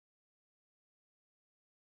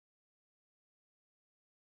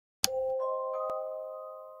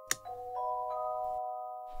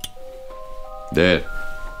There.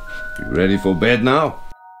 You ready for bed now?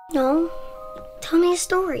 No. Tell me a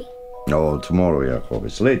story. Oh, tomorrow, Jacob.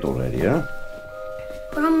 It's late already, huh?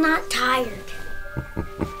 But I'm not tired.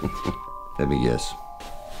 Let me guess.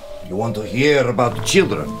 You want to hear about the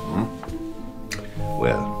children?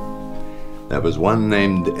 Well, there was one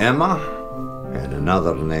named Emma and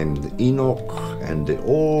another named Enoch, and they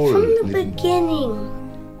all... From the beginning.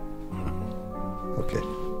 Okay.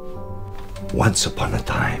 Once upon a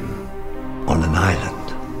time, on an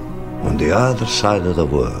island, on the other side of the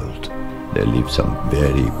world, there lived some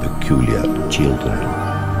very peculiar children.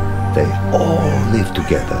 They all lived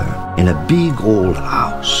together in a big old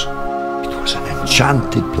house. It was an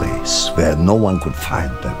enchanted place where no one could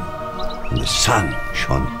find them. And the sun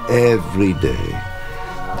shone every day.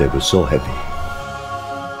 They were so happy.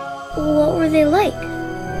 What were they like?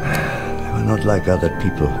 They were not like other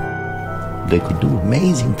people. They could do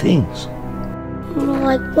amazing things.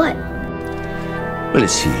 Like what? Well,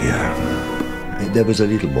 let's see here. There was a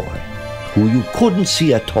little boy who you couldn't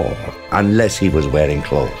see at all unless he was wearing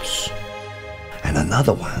clothes. And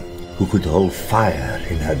another one who could hold fire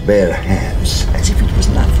in her bare hands as if it was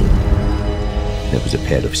nothing. There was a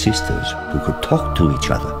pair of sisters who could talk to each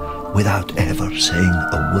other without ever saying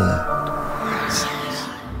a word.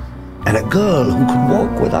 And a girl who could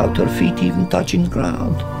walk without her feet even touching the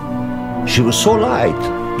ground. She was so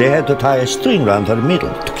light, they had to tie a string round her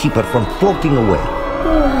middle to keep her from floating away.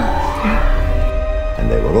 And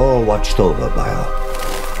they were all watched over by a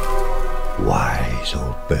wise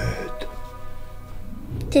old bird.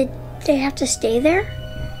 Did they have to stay there?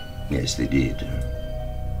 Yes, they did.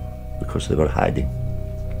 Because they were hiding.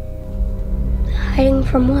 Hiding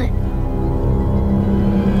from what?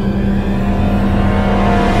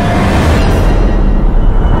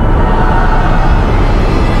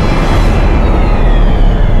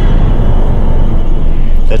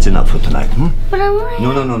 That's enough for tonight, But I'm worried.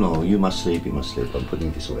 No. You must sleep, I'm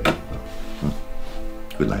putting this away.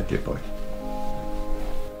 Good night, dear boy.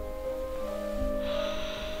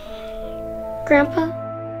 Grandpa,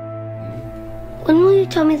 when will you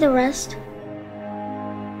tell me the rest?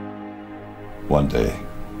 One day.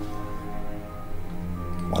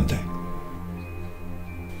 One day.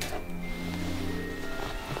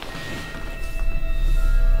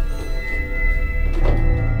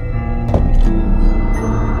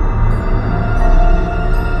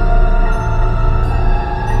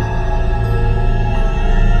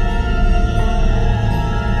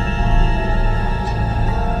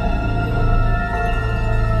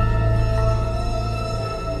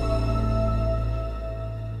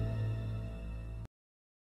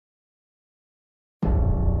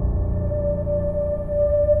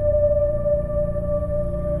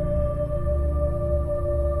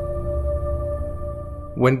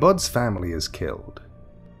 When Bod's family is killed,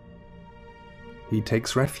 he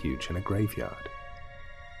takes refuge in a graveyard.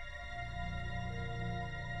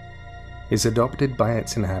 Is adopted by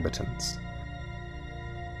its inhabitants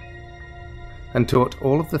and taught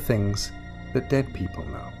all of the things that dead people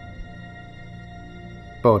know.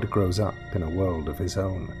 Bod grows up in a world of his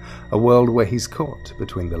own, a world where he's caught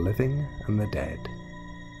between the living and the dead.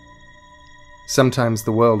 Sometimes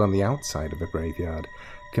the world on the outside of a graveyard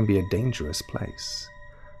can be a dangerous place,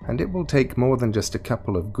 and it will take more than just a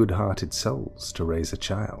couple of good-hearted souls to raise a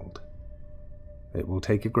child. It will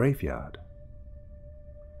take a graveyard.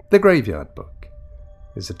 The Graveyard Book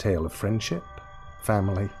is a tale of friendship,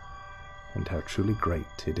 family, and how truly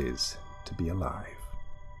great it is to be alive.